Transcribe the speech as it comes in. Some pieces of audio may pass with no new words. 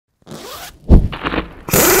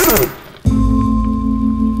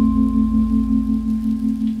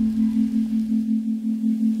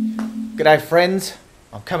G'day friends,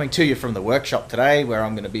 I'm coming to you from the workshop today where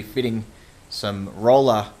I'm going to be fitting some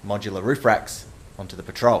ROLA modular roof racks onto the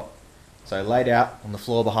Patrol. So laid out on the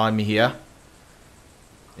floor behind me here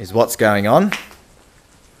is what's going on.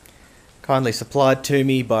 Kindly supplied to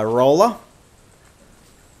me by ROLA.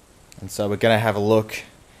 And so we're going to have a look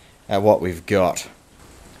at what we've got.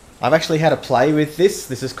 I've actually had a play with this.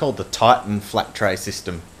 This is called the Titan flat tray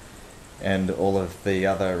system and all of the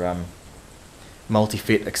other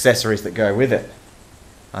multi-fit accessories that go with it.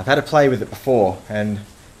 I've had a play with it before and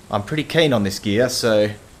I'm pretty keen on this gear, so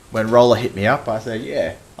when ROLA hit me up I said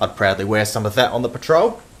yeah, I'd proudly wear some of that on the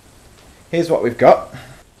Patrol. Here's what we've got.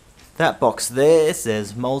 That box there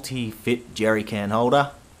says multi-fit jerry can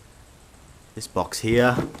holder. This box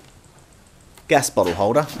here, gas bottle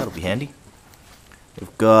holder, that'll be handy.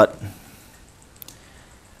 We've got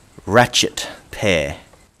ratchet pair,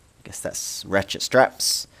 I guess that's ratchet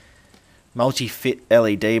straps, multi-fit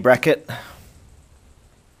LED bracket.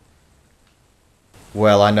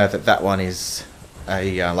 Well, I know that one is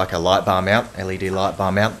a like a light bar mount, LED light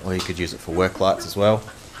bar mount, or you could use it for work lights as well.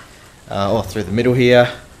 All through the middle here.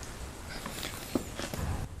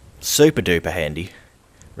 Super duper handy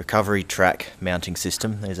recovery track mounting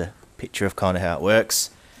system. There's a picture of kind of how it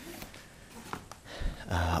works.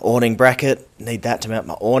 Awning bracket, need that to mount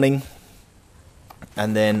my awning.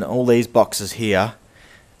 And then all these boxes here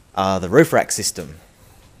are the roof rack system.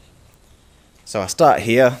 So I start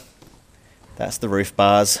here, that's the roof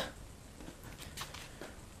bars.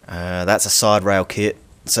 That's a side rail kit.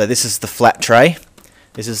 So this is the flat tray.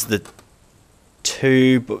 This is the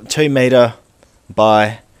 2 meter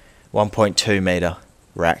by 1.2 meter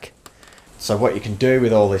rack. So what you can do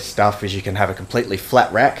with all this stuff is you can have a completely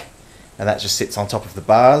flat rack, and that just sits on top of the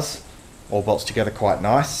bars, all bolts together quite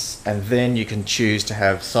nice, and then you can choose to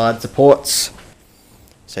have side supports.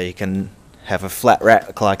 So you can have a flat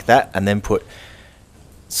rack like that and then put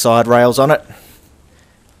side rails on it,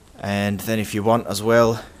 and then if you want as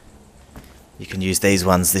well you can use these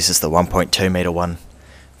ones. This is the 1.2 meter one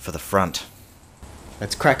for the front.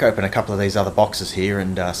 Let's crack open a couple of these other boxes here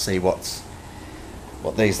and see what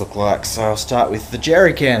these look like. So I'll start with the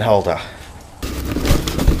jerry can holder.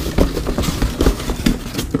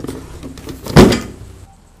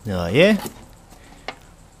 Oh yeah,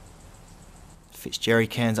 fits jerry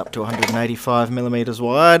cans up to 185 millimeters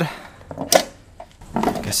wide.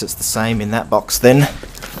 I guess it's the same in that box then.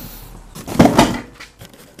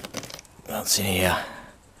 What's in here?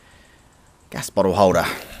 Gas bottle holder.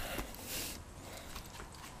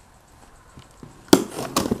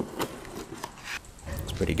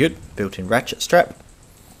 It's pretty good. Built-in ratchet strap.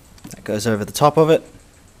 That goes over the top of it.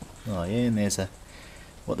 Oh yeah, and there's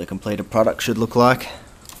what the completed product should look like.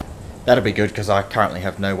 That'll be good because I currently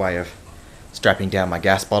have no way of strapping down my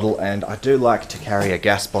gas bottle, and I do like to carry a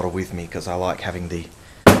gas bottle with me because I like having the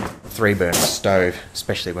 3-burner stove,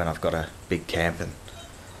 especially when I've got a big camp and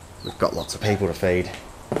we've got lots of people to feed.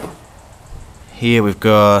 Here we've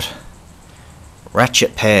got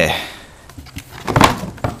ratchet pair.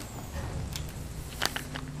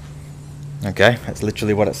 Okay, that's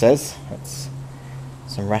literally what it says. That's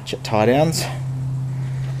some ratchet tie downs,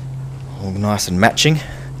 all nice and matching.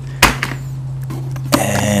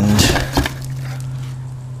 And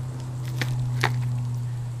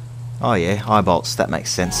oh yeah, eye bolts, that makes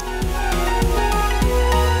sense.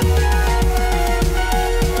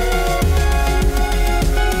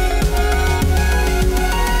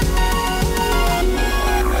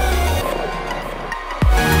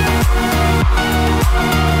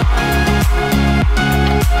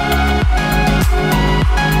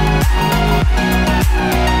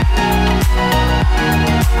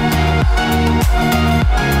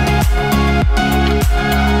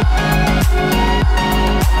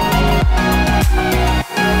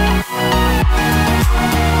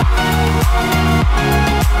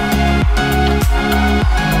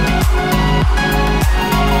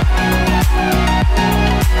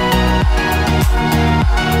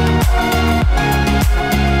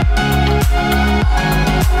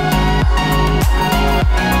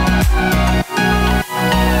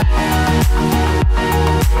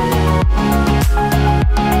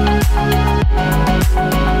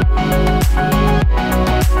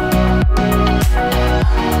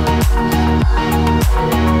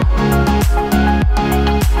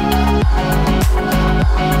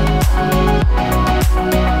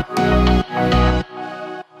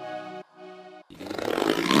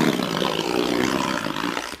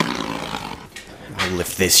 I'll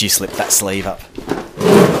lift this, you slip that sleeve up.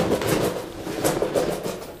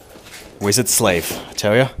 Wizard sleeve, I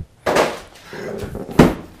tell ya.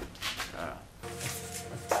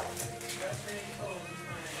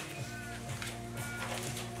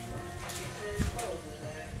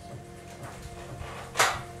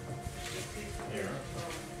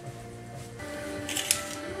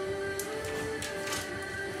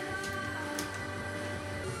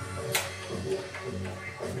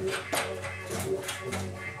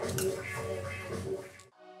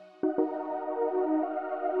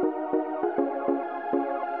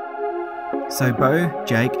 So Bo,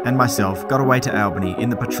 Jake and myself got away to Albany in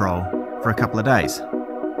the patrol for a couple of days.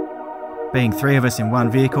 Being 3 of us in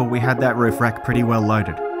one vehicle, we had that roof rack pretty well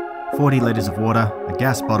loaded. 40 litres of water, a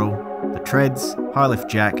gas bottle, the treads, high lift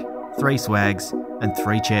jack, 3 swags and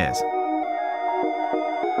 3 chairs.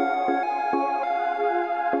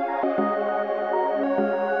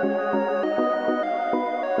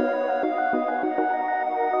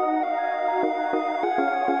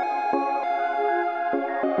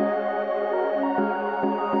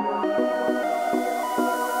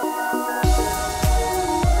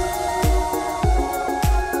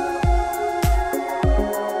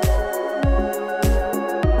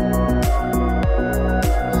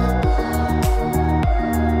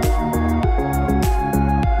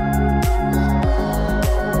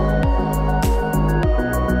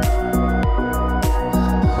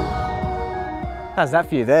 How's that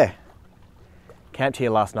for you there? Camped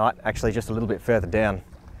here last night, actually just a little bit further down,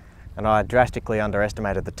 and I drastically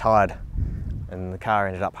underestimated the tide and the car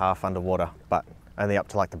ended up half underwater, but only up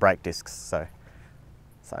to like the brake discs, so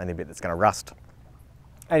it's the only bit that's going to rust.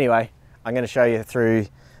 Anyway, I'm going to show you through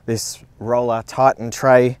this ROLA Titan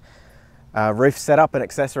Tray roof setup and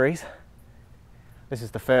accessories. This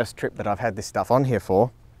is the first trip that I've had this stuff on here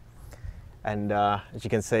for, and as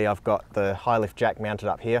you can see, I've got the high lift jack mounted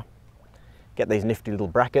up here. Get these nifty little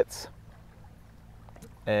brackets,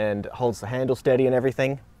 and it holds the handle steady and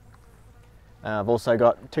everything. I've also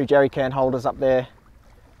got 2 jerry can holders up there,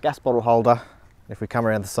 gas bottle holder. If we come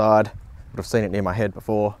around the side, would have seen it near my head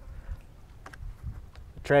before.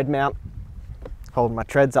 Tread mount, holding my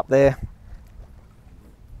treads up there.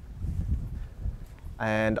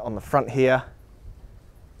 And on the front here,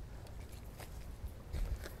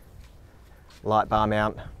 light bar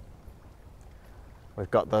mount. We've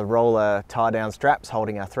got the ROLA tie-down straps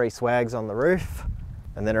holding our 3 swags on the roof,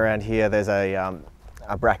 and then around here there's a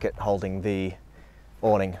bracket holding the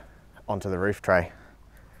awning onto the roof tray.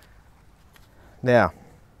 Now,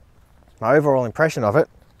 my overall impression of it,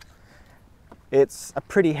 it's a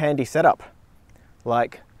pretty handy setup.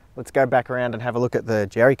 Like, let's go back around and have a look at the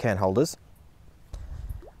jerry can holders.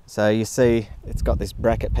 So you see it's got this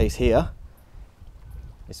bracket piece here.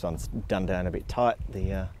 This one's done down a bit tight,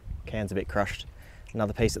 the can's a bit crushed.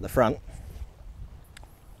 Another piece at the front.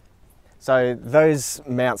 So those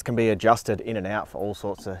mounts can be adjusted in and out for all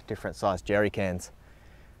sorts of different sized jerry cans.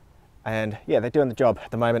 And yeah, they're doing the job. At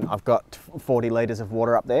the moment I've got 40 litres of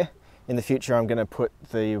water up there. In the future I'm going to put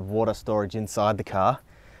the water storage inside the car.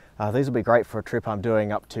 These will be great for a trip I'm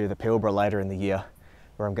doing up to the Pilbara later in the year,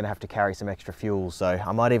 where I'm going to have to carry some extra fuel. So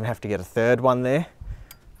I might even have to get a 3rd one there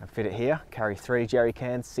and fit it here. Carry 3 jerry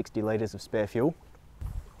cans, 60 litres of spare fuel.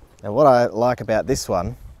 Now what I like about this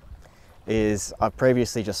one is I've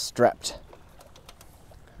previously just strapped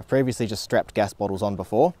gas bottles on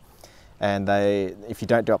before, and if you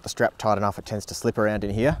don't do up the strap tight enough, it tends to slip around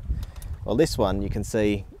in here. Well, this one you can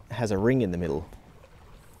see has a ring in the middle,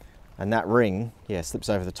 and that ring, yeah, slips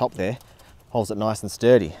over the top there, holds it nice and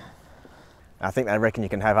sturdy. I think they reckon you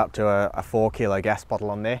can have up to a 4 kilo gas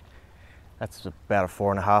bottle on there. That's about a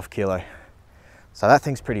 4.5 kilo. So that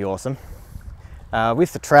thing's pretty awesome.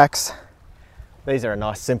 With the tracks, these are a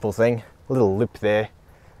nice simple thing, a little lip there,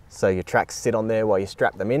 so your tracks sit on there while you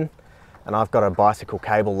strap them in, and I've got a bicycle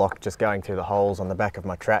cable lock just going through the holes on the back of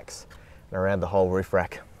my tracks and around the whole roof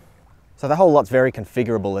rack. So the whole lot's very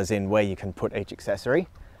configurable, as in where you can put each accessory.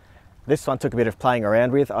 This one took a bit of playing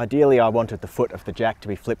around with. Ideally I wanted the foot of the jack to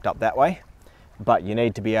be flipped up that way, but you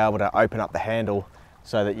need to be able to open up the handle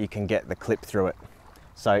so that you can get the clip through it.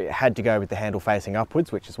 So it had to go with the handle facing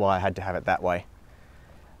upwards, which is why I had to have it that way.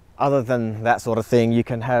 Other than that sort of thing, you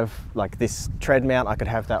can have like this tread mount. I could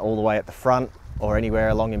have that all the way at the front or anywhere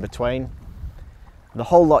along in between. The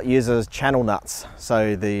whole lot uses channel nuts.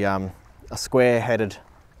 So a square-headed,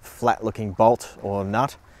 flat-looking bolt or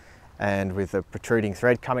nut, and with a protruding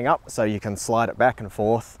thread coming up, so you can slide it back and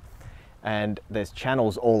forth. And there's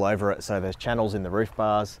channels all over it. So there's channels in the roof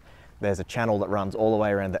bars. There's a channel that runs all the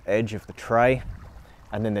way around the edge of the tray,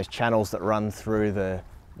 and then there's channels that run through the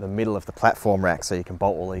middle of the platform rack, so you can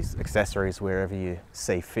bolt all these accessories wherever you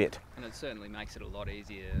see fit. And it certainly makes it a lot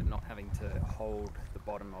easier not having to hold the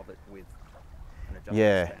bottom of it with an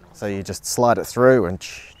adjustment channel. So you just slide it through and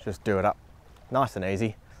just do it up. Nice and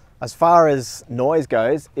easy. As far as noise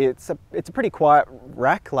goes, it's a pretty quiet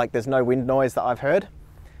rack, like there's no wind noise that I've heard.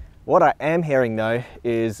 What I am hearing though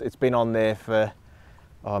is it's been on there for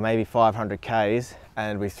maybe 500 Ks,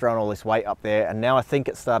 and we've thrown all this weight up there, and now I think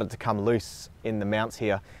it started to come loose in the mounts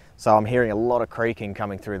here. So I'm hearing a lot of creaking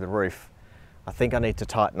coming through the roof. I think I need to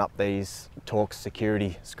tighten up these Torx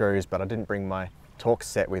security screws, but I didn't bring my Torx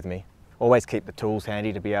set with me. always keep the tools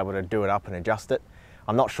handy to be able to do it up and adjust it.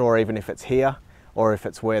 I'm not sure even if it's here or if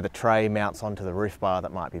it's where the tray mounts onto the roof bar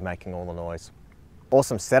that might be making all the noise.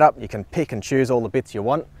 Awesome setup. You can pick and choose all the bits you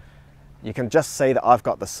want. You can just see that I've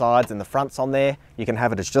got the sides and the fronts on there. You can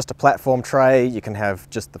have it as just a platform tray, you can have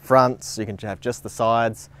just the fronts, you can have just the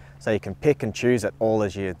sides, so you can pick and choose it all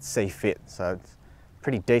as you see fit. So it's a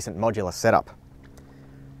pretty decent modular setup.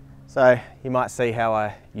 So you might see how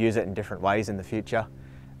I use it in different ways in the future.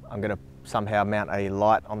 I'm going to somehow mount a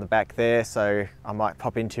light on the back there, so I might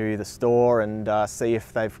pop into the store and see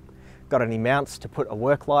if they've got any mounts to put a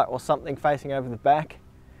work light or something facing over the back.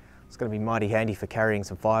 It's going to be mighty handy for carrying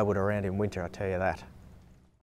some firewood around in winter, I tell you that.